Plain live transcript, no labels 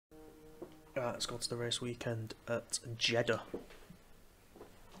Right, let's go to the race weekend at Jeddah.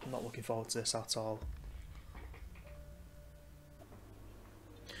 I'm not looking forward to this at all.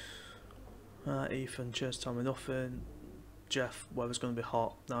 Ethan, cheers, tell me nothing. Jeff, weather's going to be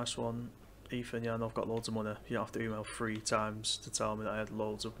hot. Nice one. Ethan, yeah, I know I've got loads of money. You don't have to email 3 times to tell me that I had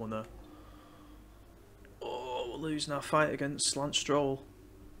loads of money. Oh, we're losing our fight against Stroll.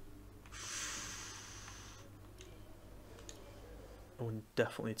 Oh, we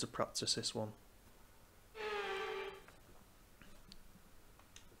definitely need to practice this one.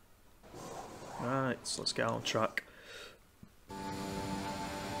 Right, so let's get on track.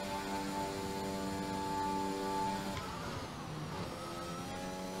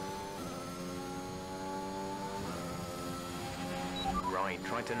 Right,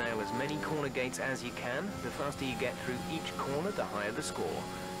 try to nail as many corner gates as you can. The faster you get through each corner, the higher the score.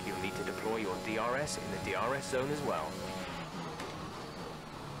 You'll need to deploy your DRS in the DRS zone as well.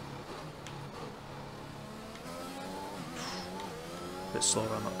 Bit slow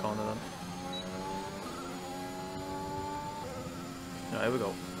around that corner then. Right, here we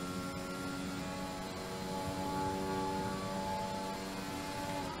go.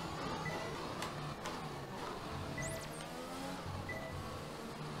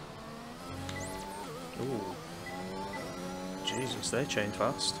 Ooh. Jesus, they chain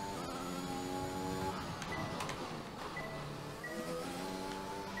fast.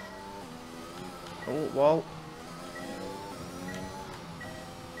 Oh, wall.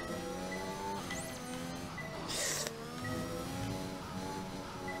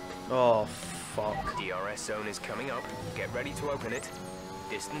 Oh, fuck. DRS zone is coming up. Get ready to open it.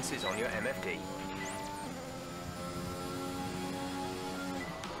 Distance is on your MFD.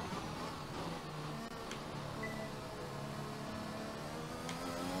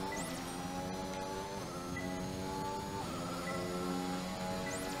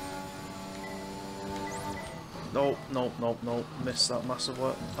 Nope, nope, nope, nope. Missed that massive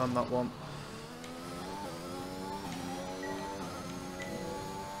work and that one.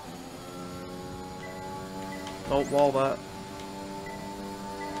 Nope, wall there.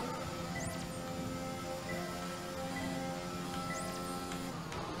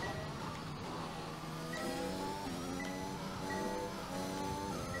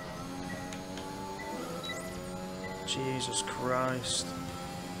 Jesus Christ.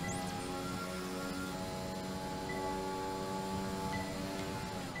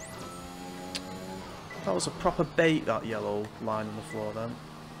 That was a proper bait, that yellow line on the floor then.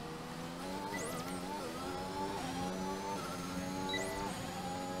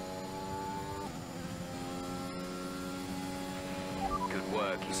 Good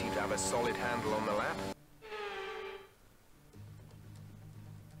work. You seem to have a solid handle on the lap.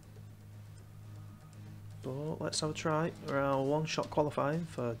 But let's have a try. We're one-shot qualifying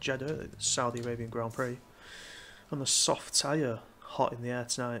for Jeddah, the Saudi Arabian Grand Prix. On the soft tyre. Hot in the air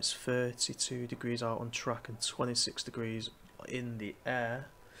tonight. It's 32 degrees out on track and 26 degrees in the air.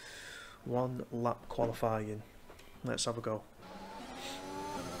 1 lap qualifying. Let's have a go.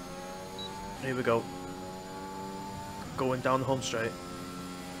 Here we go. Going down the home straight.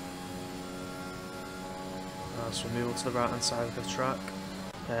 So we move to the right hand side of the track.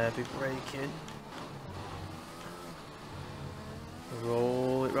 Heavy braking.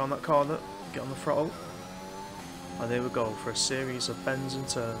 Roll it round that corner. Get on the throttle. And there we go for a series of bends and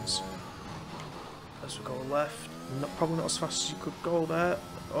turns. As we go left, probably not as fast as you could go there.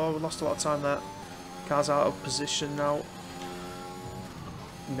 Oh, we lost a lot of time there. Car's out of position now.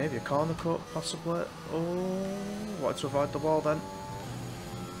 Maybe a corner cut, possibly. Oh, wanted to avoid the wall then.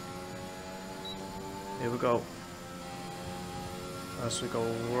 Here we go. As we go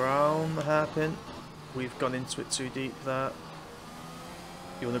round the hairpin, we've gone into it too deep there.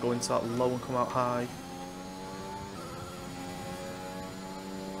 You want to go into that low and come out high.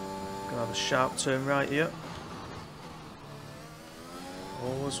 Gonna have a sharp turn right here.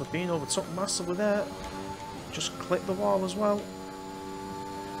 Oh, as we're being overtook massively there. Just clip the wall as well.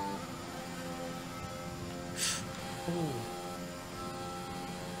 Ooh.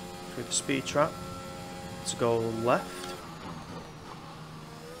 Through the speed trap. To go left.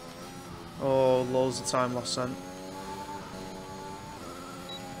 Oh, loads of time lost then.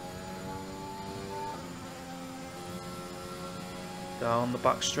 Down the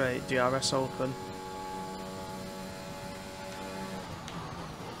back straight, DRS open.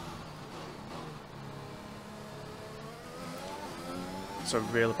 It's a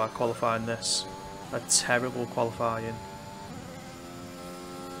really bad qualifying this. A terrible qualifying.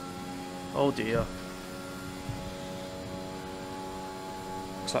 Oh dear.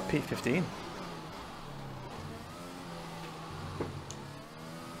 Looks like P15.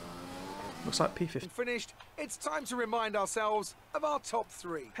 Looks like P50. Finished. It's time to remind ourselves of our top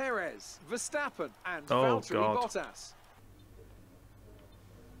three: Perez, Verstappen, and Oh, Valtteri God. Bottas.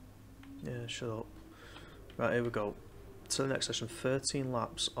 Yeah, shut up. Right, here we go. To the next session, 13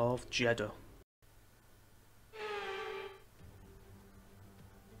 laps of Jeddah.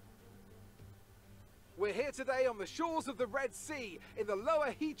 We're here today on the shores of the Red Sea in the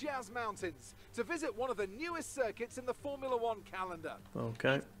lower Hijaz Mountains to visit one of the newest circuits in the Formula One calendar.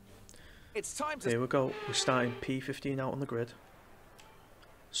 Okay. It's time to... Here we go. We're starting P15 out on the grid.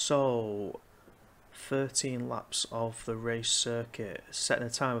 So, 13 laps of the race circuit, setting a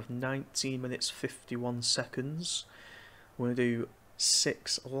time of 19 minutes 51 seconds. We're going to do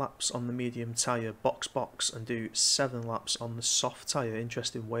 6 laps on the medium tyre, box, and do 7 laps on the soft tyre.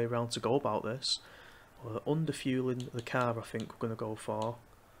 Interesting way around to go about this. We're underfueling the car, I think we're going to go for.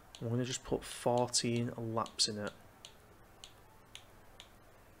 I'm going to just put 14 laps in it.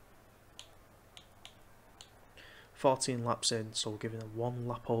 14 laps in, so we're giving a 1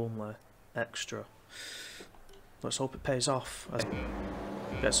 lap only extra. Let's hope it pays off.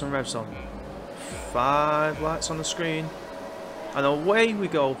 Get some revs on. 5 lights on the screen. And away we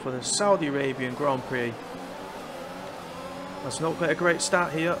go for the Saudi Arabian Grand Prix. Let's not get a great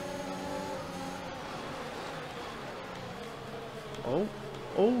start here.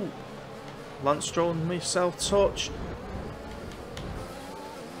 Oh. Lance Stroll and myself touch.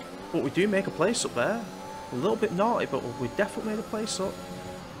 But we do make a place up there. A little bit naughty, but we definitely made a place up.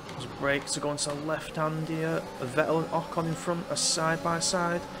 There's brakes are going to the left hand here. A Vettel and Ocon in front are side by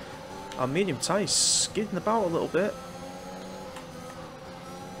side. Our medium tyre is skidding about a little bit.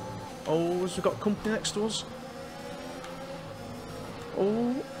 Oh, as we've got company next to us.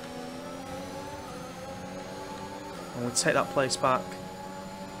 Oh. I'm going to take that place back.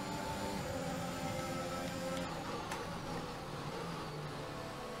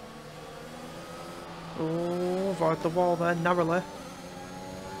 Oh, avoid the wall there narrowly.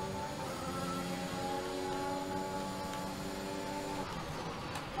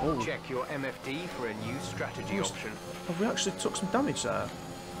 Oh. Check your MFD for a new strategy option. Have we actually took some damage there?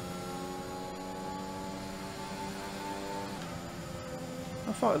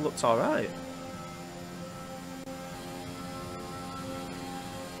 I thought it looked alright.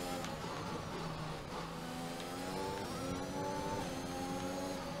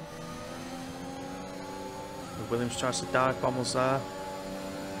 Williams tries to dive bomb us there.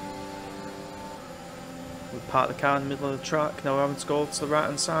 We parked the car in the middle of the track, now we're having to go to the right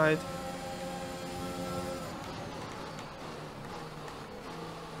hand side.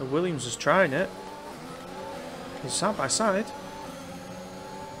 The Williams is trying it. He's side by side.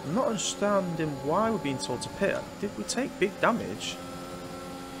 I'm not understanding why we're being told to pit. Did we take big damage?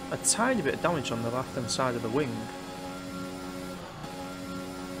 A tiny bit of damage on the left hand side of the wing.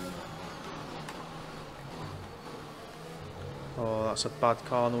 Oh, that's a bad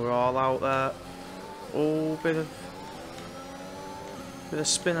corner. We're all out there. Oh, bit of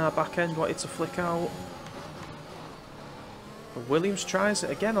spin our back end. Wanted to flick out. But Williams tries it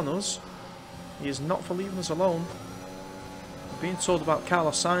again on us. He is not for leaving us alone. I'm being told about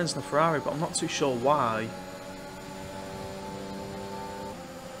Carlos Sainz and the Ferrari, but I'm not too sure why.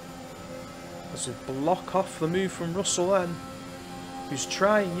 As we block off the move from Russell then, who's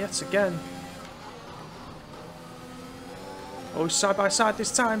trying yet again. Oh, he's side by side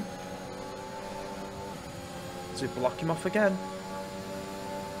this time. Does he block him off again?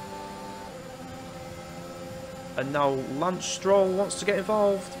 And now Lance Stroll wants to get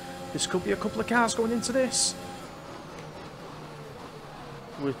involved. This could be a couple of cars going into this.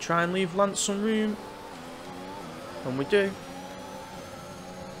 We'll try and leave Lance some room. And we do.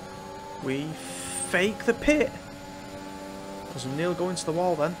 We fake the pit. As we nearly go into the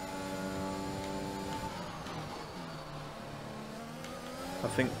wall then. I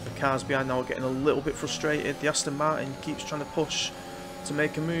think the cars behind now are getting a little bit frustrated. The Aston Martin keeps trying to push to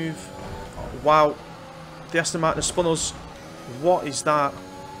make a move. Oh, wow. The Aston Martin has spun us. What is that?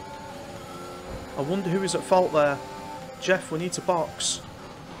 I wonder who is at fault there. Jeff, we need to box.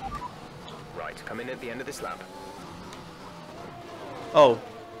 Right, come in at the end of this lap. Oh.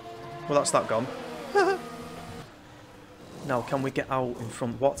 Well, that's that gone. Now, can we get out in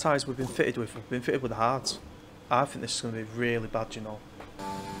front? What tyres we've been fitted with? We've been fitted with the hards. I think this is going to be really bad, you know.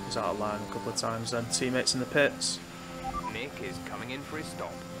 He's out of line a couple of times then. Teammates in the pits. Nick is coming in for his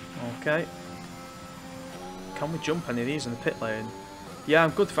stop. Okay. Can we jump any of these in the pit lane? Yeah,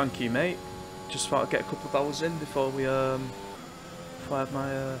 I'm good, thank you, mate. Just thought I'd get a couple of hours in before we before I have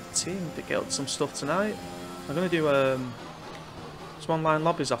my team to get up to some stuff tonight. I'm gonna do some online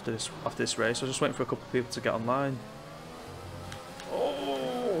lobbies after this race. I was just waiting for a couple of people to get online.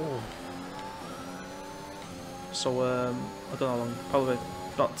 Oh, So I don't know how long, probably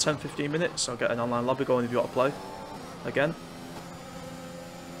about 10-15 minutes. I'll get an online lobby going if you want to play again.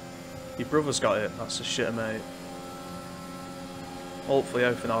 Your brother's got it. That's a shitter, mate. Hopefully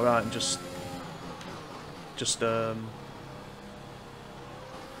everything alright, and just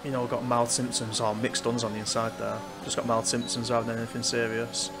you know, got mild symptoms or mixed duns on the inside there. Just got mild symptoms rather than anything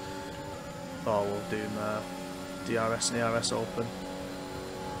serious. Oh, we'll do DRS and ERS open.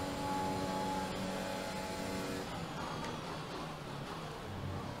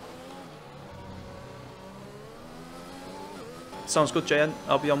 Sounds good, JN.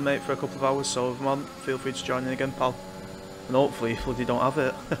 I'll be on, mate, for a couple of hours, so if I'm on, feel free to join in again, pal. And hopefully, you don't have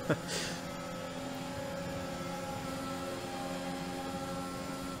it.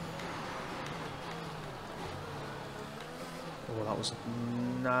 Oh, that was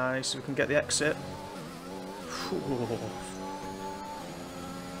nice. We can get the exit.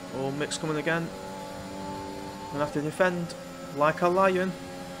 Oh, Mick's coming again. I'm gonna have to defend like a lion,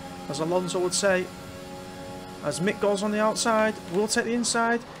 as Alonso would say. As Mick goes on the outside, we'll take the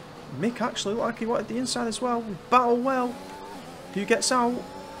inside. Mick actually looked like he wanted the inside as well. We battle well. Who gets out?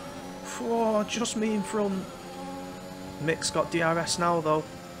 Oh, just me in front. Mick's got DRS now though,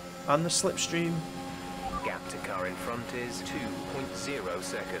 and the slipstream. Gap to car in front is 2.0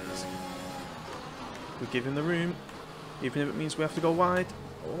 seconds. We give him the room, even if it means we have to go wide.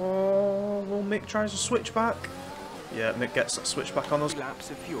 Oh, well, Mick tries to switch back. Yeah, Mick gets that switch back on us. 3 laps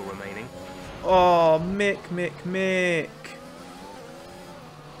of fuel remaining. Oh, Mick.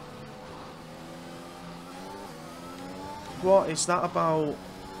 What is that about?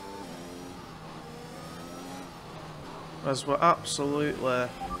 As we're absolutely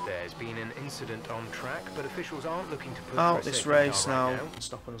There's been an incident on track, but officials aren't looking to push out for a this safety race car now. right now.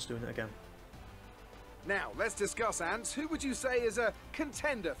 Stopping us doing it again. Now, let's discuss, Ant. Who would you say is a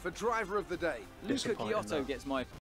contender for driver of the day? Luca Disappointing, Giotto though. gets my